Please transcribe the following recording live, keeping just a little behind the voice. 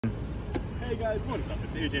Hey guys, what is up?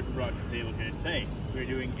 It's AJ from Rogers Tables here. Today we're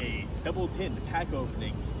doing a double tin pack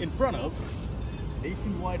opening in front of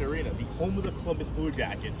Nationwide Arena, the home of the Columbus Blue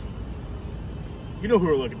Jackets. You know who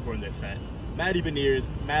we're looking for in this set. Matty Beniers,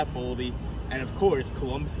 Matt Boldy, and of course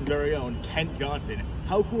Columbus's very own Kent Johnson.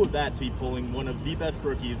 How cool would that to be pulling one of the best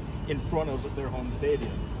rookies in front of their home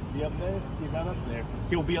stadium? Is he up there? He's not up there.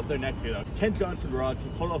 He'll be up there next year though. Kent Johnson rocks. He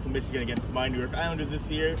pulled off of Michigan against my New York Islanders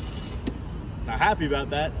this year. Not happy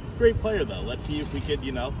about that. Great player though. Let's see if we could,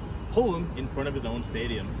 pull him in front of his own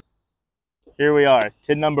stadium. Here we are,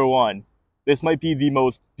 tin number one. This might be the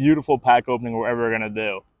most beautiful pack opening we're ever gonna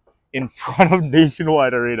do. In front of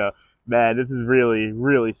Nationwide Arena. Man, this is really,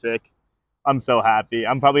 really sick. I'm so happy.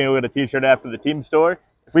 I'm probably gonna get a t-shirt after the team store.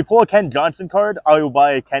 If we pull a Kent Johnson card, I will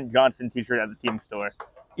buy a Kent Johnson t-shirt at the team store.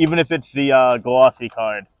 Even if it's the glossy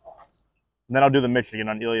card. And then I'll do the Michigan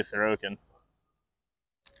on Ilya Sorokin.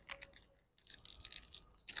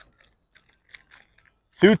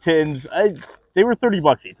 Two tins. They were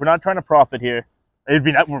 $30 each. We're not trying to profit here.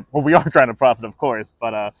 Well, we are trying to profit, of course,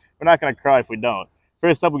 but we're not going to cry if we don't.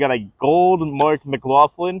 First up, we got a gold Mark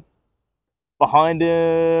McLaughlin. Behind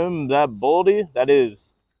him, that Boldy.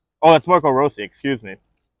 That's Marco Rossi, excuse me.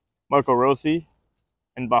 Marco Rossi.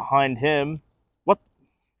 And behind him, what?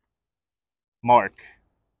 Mark.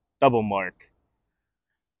 Double Mark.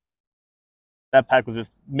 That pack was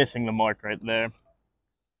just missing the mark right there.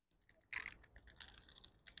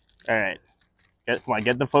 All right, come on,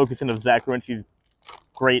 get the focus into Zach Werenski's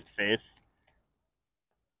great face.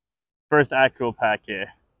 First actual pack here.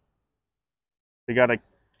 We got a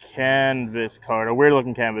canvas card, a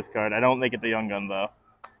weird-looking canvas card. I don't think it's a Young Gun though.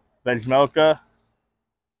 Vejmelka.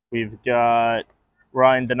 We've got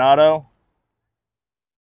Ryan Donato.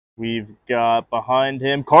 We've got behind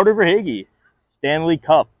him Carter Verhaeghe, Stanley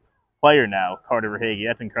Cup player now. Carter Verhaeghe,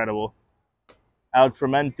 that's incredible. Alex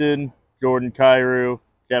Fermenton, Jordan Kyrou.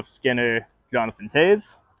 Jeff Skinner, Jonathan Toews.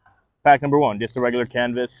 Pack number one, just a regular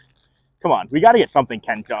canvas. Come on, we got to get something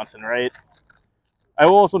Kent Johnson, right? I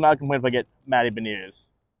will also not complain if I get Matty Beniers.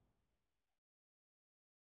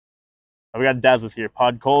 We got Dazzlers here.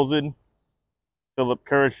 Podkolzin, Philip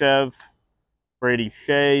Kurashev, Brady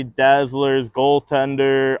Shea, Dazzlers,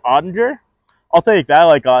 goaltender, Ottinger. I'll take that. I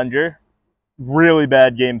like Ottinger. Really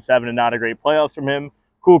bad Game 7 and not a great playoffs from him.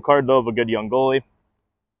 Cool card, though, of a good young goalie.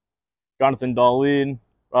 Jonathan Dahlin,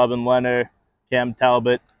 Robin Lehner, Cam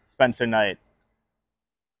Talbot, Spencer Knight.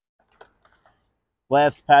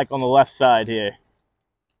 Last pack on the left side here.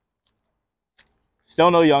 Still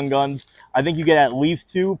no Young Guns. I think you get at least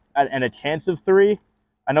two and a chance of three.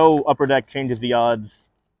 I know Upper Deck changes the odds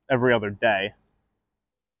every other day.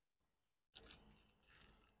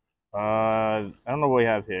 I don't know what we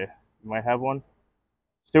have here. You might have one.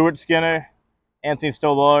 Stuart Skinner, Anthony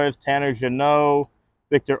Stolarz, Tanner Jeannot,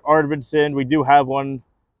 Victor Arvidsson. We do have one.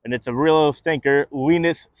 And it's a real stinker,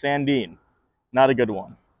 Linus Sandin. Not a good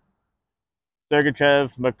one.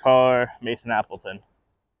 Sergachev, Makar, Mason Appleton.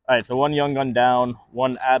 All right, so one Young Gun down,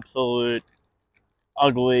 one absolute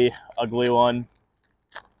ugly one.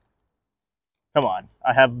 Come on,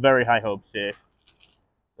 I have very high hopes here.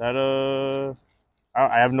 I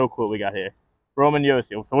have no clue what we got here. Roman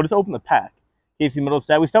Josi. So we'll just open the pack. Casey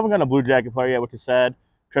Middlestad. We still haven't got a Blue Jacket player yet, which is sad.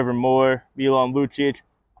 Trevor Moore, Milan Lucic.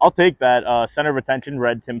 I'll take that. Center of attention,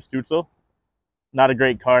 red Tim Stützle. Not a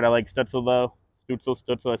great card. I like Stützle, though.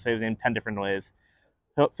 Stützle, I say his name 10 different ways.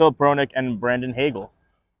 Philip Bronick and Brandon Hagel.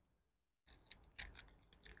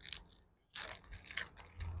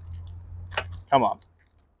 Come on.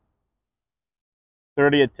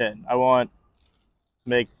 30 at 10. I want to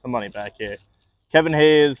make some money back here. Kevin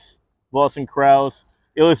Hayes, Lawson Krause,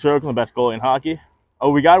 Ilya Sorokin, the best goalie in hockey. Oh,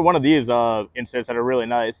 we got one of these inserts that are really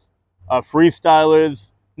nice. Freestylers.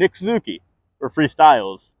 Nick Suzuki, or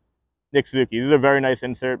Freestyles. Nick Suzuki. These are a very nice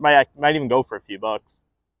insert. Might even go for a few bucks.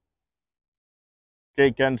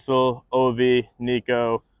 Jake Gensel, Ovi,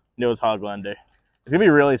 Nico, Nils Hoglander. It's going to be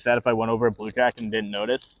really sad if I went over a Blue Jacket and didn't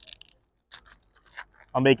notice.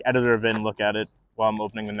 I'll make Editor Vin look at it while I'm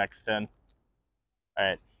opening the next 10.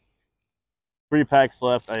 Alright. 3 packs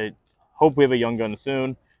left. I hope we have a Young Gun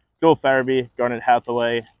soon. Joel Farabee, Garnet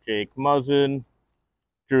Hathaway, Jake Muzzin,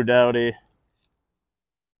 Drew Doughty,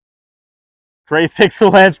 Trey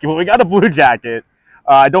Fix-Wolansky. Well, we got a Blue Jacket.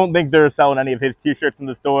 I don't think they're selling any of his t-shirts in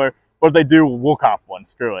the store. But if they do, we'll cop one.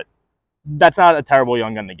 Screw it. That's not a terrible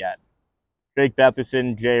Young Gun to get. Jake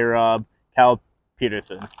Batherson, J-Rob, Cal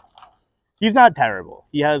Peterson. He's not terrible.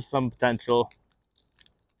 He has some potential.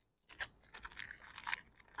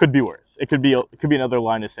 Could be worse. It could be another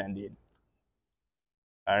Linus Sandin.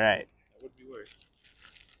 All right. That would be worse.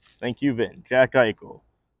 Thank you, Vin. Jack Eichel,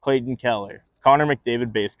 Clayton Keller, Connor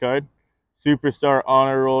McDavid base card, Superstar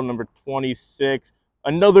Honor Roll number 26.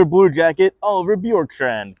 Another Blue Jacket, Oliver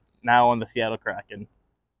Bjorkstrand, now on the Seattle Kraken.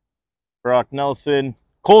 Brock Nelson,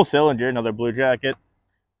 Cole Sillinger, another Blue Jacket.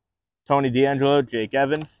 Tony DeAngelo, Jake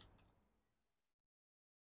Evans.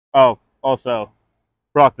 Oh, also,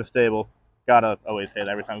 Brock the Stable. Gotta always say that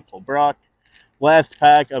every time I pull Brock. Last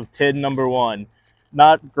pack of tin number 1.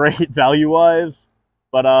 Not great value-wise,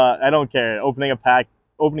 but I don't care. Opening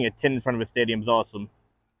a tin in front of a stadium is awesome.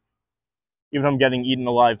 Even if I'm getting eaten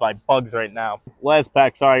alive by bugs right now. Last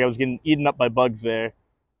pack, sorry, I was getting eaten up by bugs there.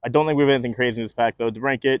 I don't think we have anything crazy in this pack, though.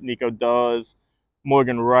 DeBrincat, Nico Dawes,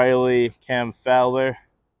 Morgan Riley, Cam Fowler.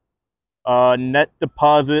 Net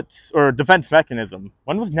deposits, or defense mechanism.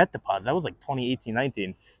 When was net deposit? That was like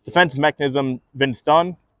 2018-19. Defense mechanism, Vince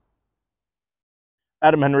Dunn.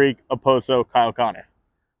 Adam Henrique, Oposo, Kyle Connor.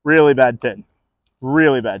 Really bad tin.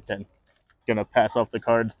 Really bad tin. Gonna pass off the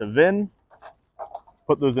cards to Vin.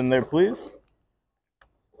 Put those in there, please.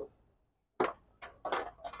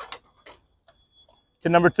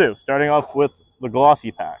 Tin number 2, starting off with the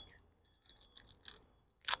glossy pack.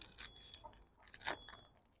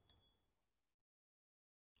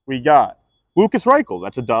 We got Lukas Reichel.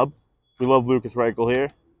 That's a dub. We love Lukas Reichel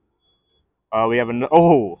here. We have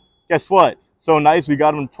guess what? So nice, we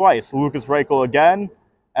got him twice. Lukas Reichel again,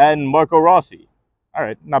 and Marco Rossi. All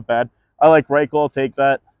right, not bad. I like Reichel. I'll take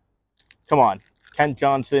that. Come on. Kent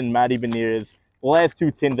Johnson, Matty Beniers. The last 2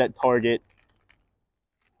 tins at Target.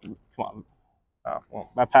 Come on.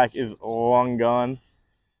 Well, that pack is long gone.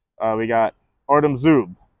 We got Artem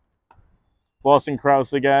Zub, Boston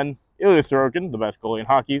Krause again, Ilya Sorokin, the best goalie in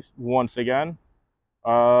hockey, once again.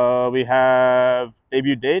 We have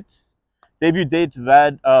debut dates. Debut dates,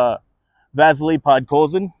 Vasily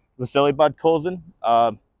Podkolzin, Vasily Podkolzin.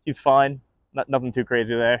 He's fine. Nothing too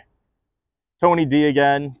crazy there. Tony D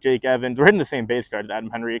again, Jake Evans. We're hitting the same base cards,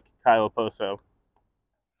 Adam Henrique, Kyle Oposo.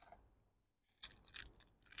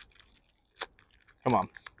 Come on.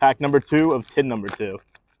 Pack number 2 of tin number 2.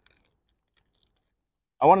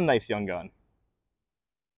 I want a nice young gun.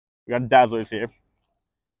 We got Dazzlers here.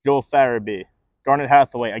 Joel Farabee. Garnet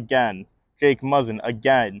Hathaway again. Jake Muzzin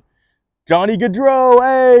again. Johnny Gaudreau.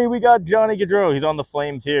 Hey, we got Johnny Gaudreau. He's on the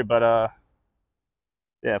Flames here, but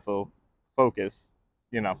yeah, focus.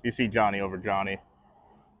 You know, you see Johnny over Johnny.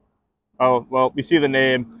 Oh, well, we see the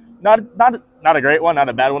name. Not a great one, not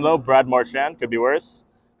a bad one though. Brad Marchand, could be worse.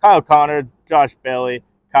 Kyle Connor, Josh Bailey,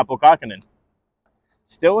 Kaapo Kähkönen.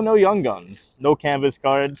 Still no young guns, no canvas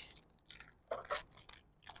cards.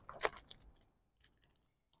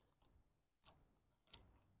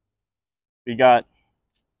 We got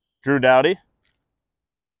Drew Doughty.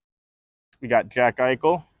 We got Jack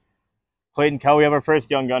Eichel. Clayton Kell, we have our first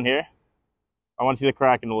young gun here. I want to see the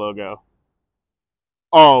Kraken logo.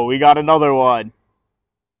 Oh, we got another one.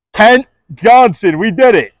 Kent Johnson, we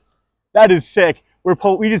did it. That is sick.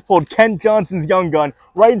 We just pulled Kent Johnson's young gun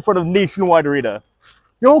right in front of Nationwide Arena.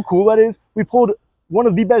 You know how cool that is? We pulled one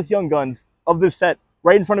of the best young guns of this set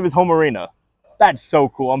right in front of his home arena. That's so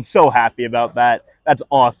cool. I'm so happy about that. That's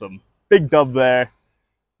awesome. Big dub there.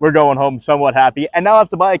 We're going home somewhat happy. And now I have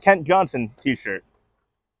to buy a Kent Johnson t-shirt.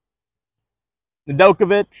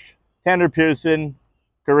 Nedeljkovic, Tanner Pearson,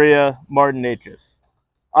 Korea, Martin Necas.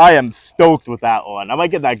 I am stoked with that one. I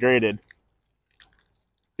might get that graded.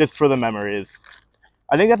 Just for the memories.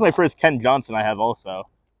 I think that's my first Kent Johnson I have also.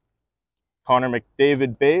 Connor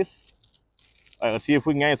McDavid base. All right, let's see if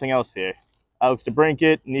we can get anything else here. Alex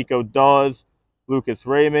DeBrincat, Nico Dawes, Lucas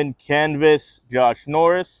Raymond, Canvas, Josh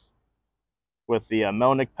Norris with the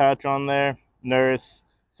Melnick patch on there. Nurse,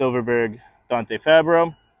 Silverberg, Dante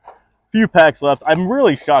Fabro. Few packs left. I'm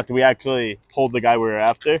really shocked we actually pulled the guy we were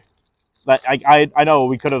after. But I know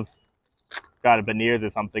we could have got a Beniers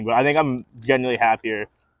or something, but I think I'm genuinely happier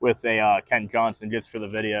with a Kent Johnson just for the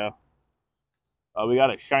video. We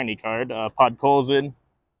got a shiny card. Podkolzin.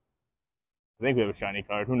 I think we have a shiny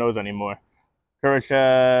card. Who knows anymore?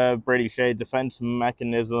 Kurashev, Brady Shea, Defense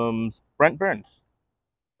Mechanisms. Brent Burns.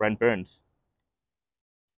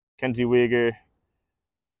 Kenzie Weegar.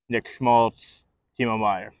 Nick Schmaltz. Timo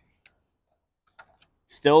Meier.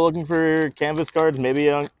 Still looking for canvas cards. Maybe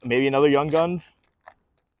another Young Guns.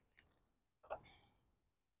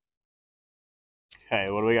 Okay,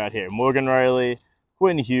 what do we got here? Morgan Riley,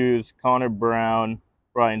 Quinn Hughes, Connor Brown,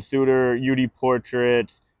 Ryan Suter, UD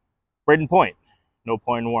Portraits, Braden Point. No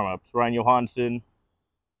point in warm-ups. Ryan Johansson.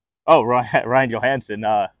 Oh, Ryan Johansson,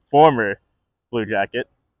 former Blue Jacket.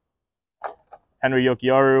 Henry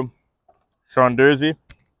Jokiharju, Sean Durzi.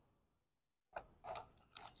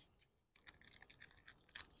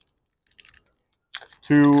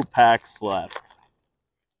 Two packs left.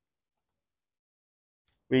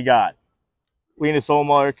 We got Linus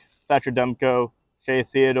Olmark, Thatcher Demko, Shea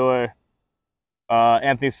Theodore,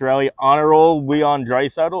 Anthony Cirelli. Honor roll, Leon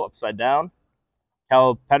Draisaitl, upside down.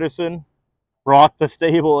 Cal Pedersen, Rock the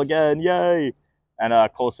Stable again, yay! And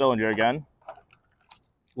Cole Sillinger again.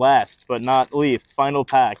 Last but not least, final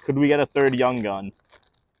pack. Could we get a third Young Gun?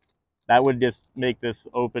 That would just make this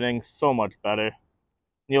opening so much better.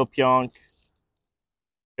 Neil Pionk,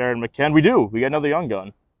 Jared McCann. We do. We got another Young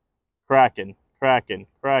Gun. Kraken.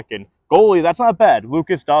 Goalie, that's not bad.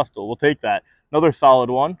 Lucas Dostal. We'll take that. Another solid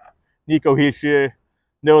one. Nico Hischier,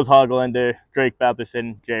 Nils Hoglander, Drake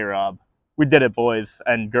Batherson, J-Rob. We did it, boys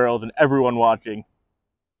and girls and everyone watching.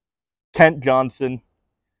 Kent Johnson,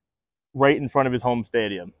 right in front of his home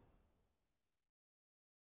stadium.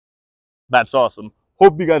 That's awesome.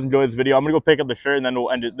 Hope you guys enjoyed this video. I'm going to go pick up the shirt and then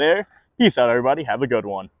we'll end it there. Peace out, everybody. Have a good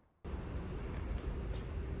one.